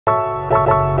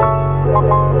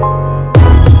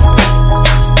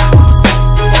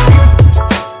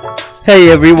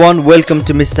Hey everyone, welcome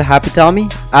to Mr. Happy Tommy.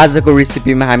 आजको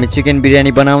रेसिपीमा हामी chicken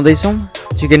biryani बनाउँदै छौं।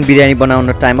 चिकन बिरयानी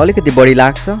बनाउन टाइम अलिकति बढी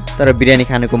लाग्छ, तर बिरयानी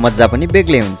खानुको मज्जा पनि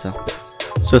बेग्लै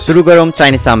हुन्छ। सो सुरु गरौँ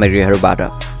चाहिने सामग्रीहरुबाट।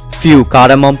 Few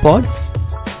cardamom pods,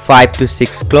 5 to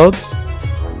 6 cloves,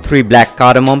 3 black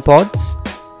cardamom pods,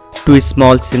 2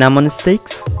 small cinnamon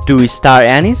sticks, 2 star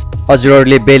anise,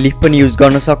 हजुरहरुले bay leaf पनि युज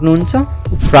गर्न सक्नुहुन्छ,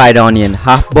 fried onion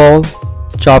half bowl,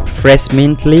 chopped fresh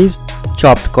mint leaves,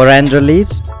 chopped coriander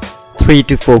leaves, 3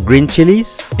 to 4 green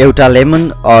chilies, एउटा lemon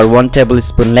or 1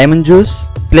 tablespoon lemon juice,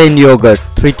 plain yogurt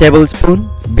 3 tablespoon,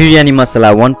 biryani masala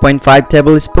 1.5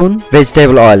 tablespoon,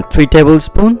 vegetable oil 3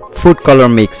 tablespoon, food color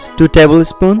mix 2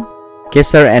 tablespoon,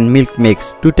 kesar and milk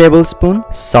mix 2 tablespoon,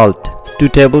 salt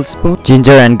 2 tablespoon,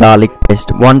 ginger and garlic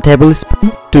paste 1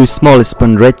 tablespoon, 2 small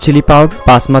spoon red chili powder,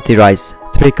 basmati rice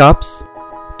 3 cups,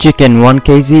 chicken 1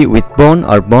 kg with bone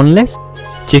or boneless,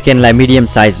 chicken लाई medium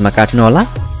size मा काट्नु होला।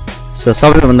 So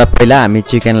सबैभन्दा पहिला हामी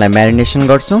chicken लाई marination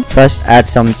गर्छौं। First add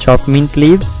some chopped mint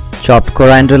leaves, chopped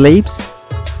coriander leaves,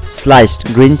 sliced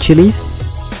green chilies,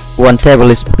 1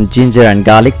 tablespoon ginger and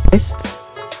garlic paste,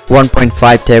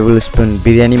 1.5 tablespoon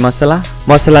biryani masala.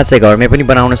 Masala चाहिँ घरमै पनि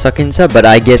बनाउन सकिन्छ, but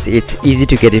I guess it's easy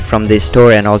to get it from the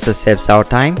store and also saves our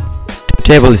time. 2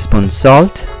 tablespoon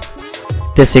salt,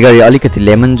 त्यसैगरी अलिकति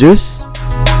lemon juice,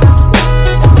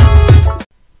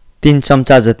 3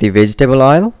 चम्चा जति vegetable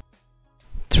oil,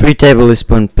 3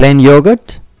 tablespoon plain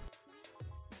yogurt.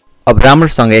 अब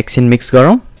राम्रोसँग एकछिन मिक्स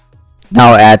गरौँ।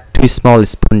 Now add 2 small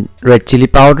spoon red chili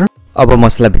powder. अब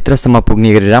मसला भित्रसम्म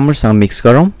पुग्ने गरी राम्रोसँग मिक्स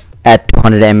गरौँ। Add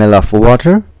 200 ml of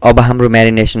water. अब हाम्रो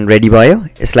म्यारिनेसन रेडी भयो।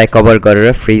 यसलाई कभर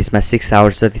गरेर फ्रिजमा 6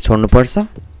 आवर्स जति छोड्नु पर्छ।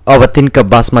 अब 3 कप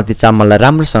बासमती चामललाई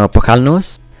राम्रोसँग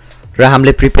पखाल्नुहोस् र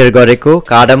हामीले प्रिपेयर गरेको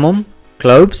cardamom,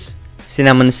 cloves,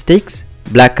 cinnamon sticks,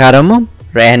 black cardamom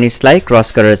र एनिसलाई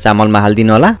क्रस गरेर चामलमा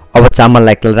हाल्दिनु होला। अब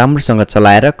चामललाई एकल राम्रोसँग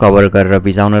चलाएर कभर गरेर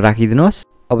भिजाउन राखिदिनुहोस्।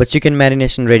 अब चिकन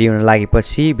म्यारिनेसन रेडी हुन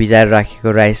लागेपछि भिजाएर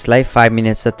राखेको राइसलाई 5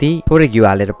 मिनेट्स जति थोरै घिउ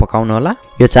हालेर पकाउनु होला।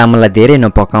 यो चामललाई धेरै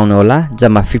नपकाउनु होला,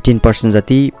 जम्मा 15%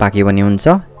 जति पाक्यो भने हुन्छ।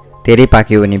 धेरै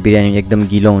पाक्यो भने बिरयानी एकदम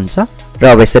गिलो हुन्छ। र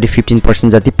अब यसरी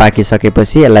 15% जति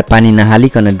पाकिसकेपछि यसलाई पानी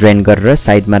नहालिकन ड्रेन गरेर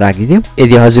साइडमा राखिदियौ।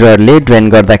 यदि हजुरहरुले ड्रेन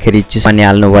गर्दाखेरि चिसो पानी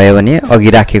हाल्नु भयो भने अघि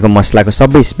राखेको मसलाको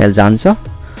सबै स्मेल जान्छ।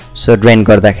 सो ड्रेन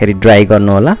गर्दाखेरि ड्राई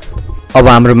गर्नु होला। अब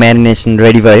हाम्रो म्यारिनेसन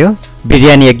रेडी भयो।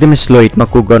 बिरयानी एकदमै स्लो हिटमा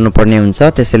कुक गर्नुपर्ने हुन्छ,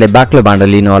 त्यसैले बाक्लो भाँडो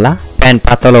लिनु होला। प्यान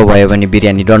पातलो भयो भने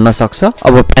बिरयानी डढ्न सक्छ।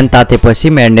 अब प्यान तातेपछि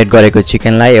म्यारिनेट गरेको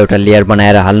चिकनलाई एउटा लेयर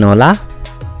बनाएर हाल्नु होला।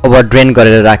 अब ड्रेन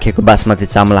गरेर राखेको बासमती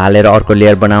चामल हालेर अर्को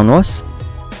लेयर बनाउनुहोस्।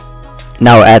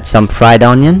 Now add some fried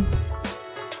onion,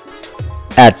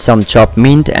 add some chopped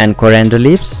mint and coriander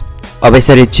leaves. अब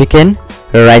यसरी चिकन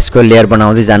र राइसको लेयर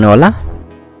बनाउँदै जानु होला।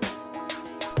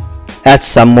 Add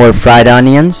some more fried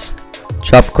onions,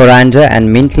 chopped coriander and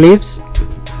mint leaves.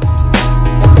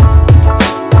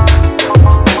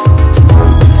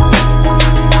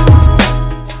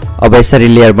 अब यसरी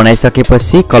लेयर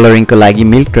बनाइसकेपछि कलरिङको लागि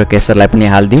मिल्क र केसरलाई पनि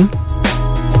हाल्दियौ।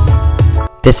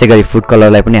 त्यसैगरी फुड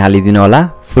कलरलाई पनि हालिदिनु होला।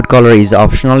 Food color is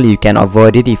optional, you can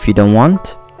avoid it if you don't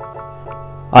want.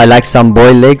 I like some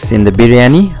boiled legs in the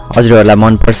biryani. हजुरहरुलाई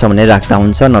मन पर्छ भने राख्दा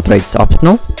हुन्छ, नत्र it's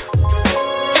optional.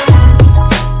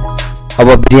 अब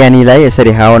बिरयानीलाई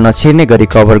यसरी हावा नछिर्ने गरी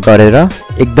कभर गरेर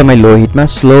एकदमै लो हिटमा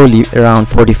स्लोली अराउन्ड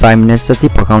 45 मिनेट्स जति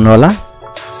पकाउनु होला।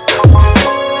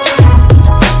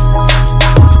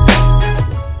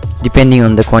 Depending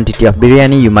on the quantity of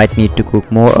biryani, you might need to cook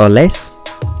more or less.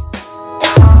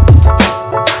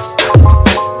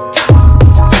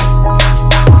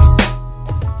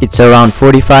 It's around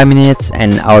 45 minutes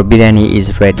and our biryani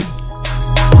is ready.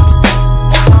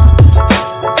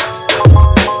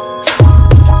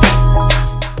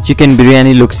 Chicken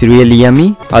biryani looks really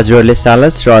yummy. हजुरहरुले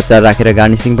salads र अचार राखेर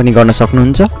गार्निशिङ पनि गर्न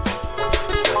सक्नुहुन्छ।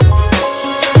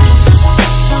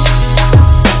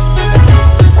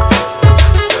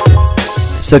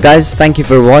 So guys, thank you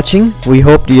for watching. We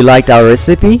hope you liked our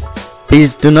recipe.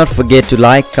 Please do not forget to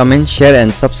like, comment, share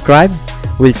and subscribe.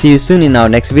 We'll see you soon in our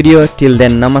next video. Till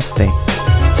then, namaste.